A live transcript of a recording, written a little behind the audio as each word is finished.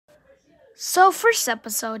So first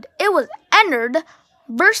episode, it was Ennard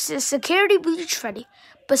versus Security Bleach Freddy.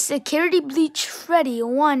 But Security Bleach Freddy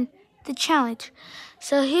won the challenge.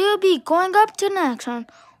 So he'll be going up to the next one.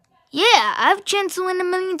 Yeah, I have a chance to win $1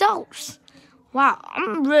 million. Wow,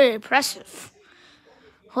 I'm really impressive.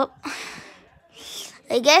 Well,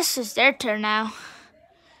 I guess it's their turn now.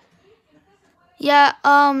 Yeah,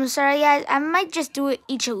 sorry guys, I might just do it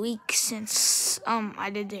each a week since I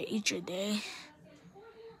did it each a day.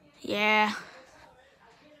 Yeah.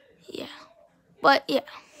 But yeah.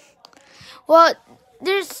 Well,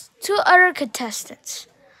 there's 2 other contestants.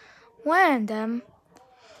 One of them,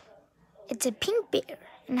 it's a pink bear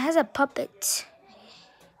and has a puppet.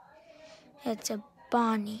 It's a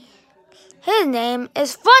Bonnie. His name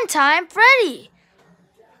is Funtime Freddy.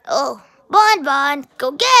 Oh, Bon,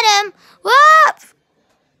 go get him! Whoop!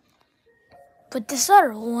 But this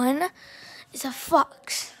other one is a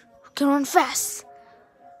fox who can run fast.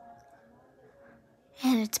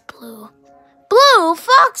 And it's Blue. Blue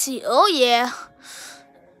Foxy! Oh yeah.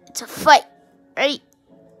 It's a fight, right?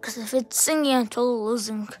 Because if it's singing, I'm totally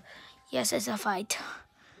losing. Yes, it's a fight.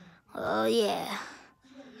 Oh yeah.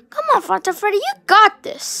 Come on, Funtime Freddy, you got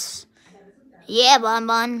this. Yeah,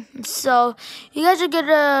 Bon. So, you guys are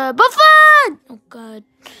gonna Buffon! Oh, God.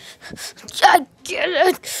 I get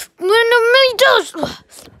it.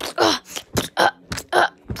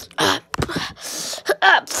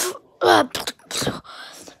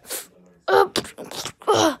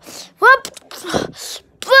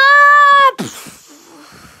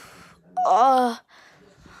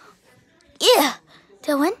 Yeah,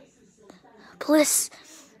 Dylan, please.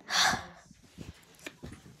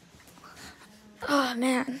 Oh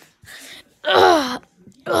man. Oh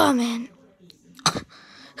man.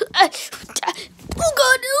 Oh god. Oh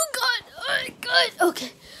god.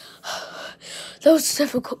 Okay. That was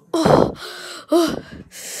difficult. Oh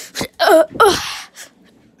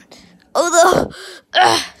no.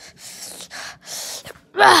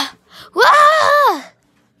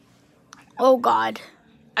 Oh god.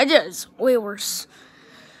 I did it way worse.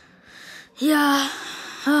 Yeah.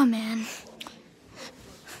 Oh man.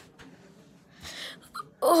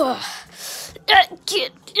 Oh, I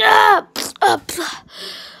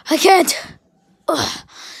can't. Oh,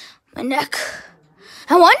 my neck.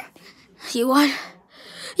 I won? You won?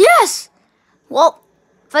 Yes! Well,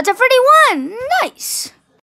 Funtime Freddy won. Nice.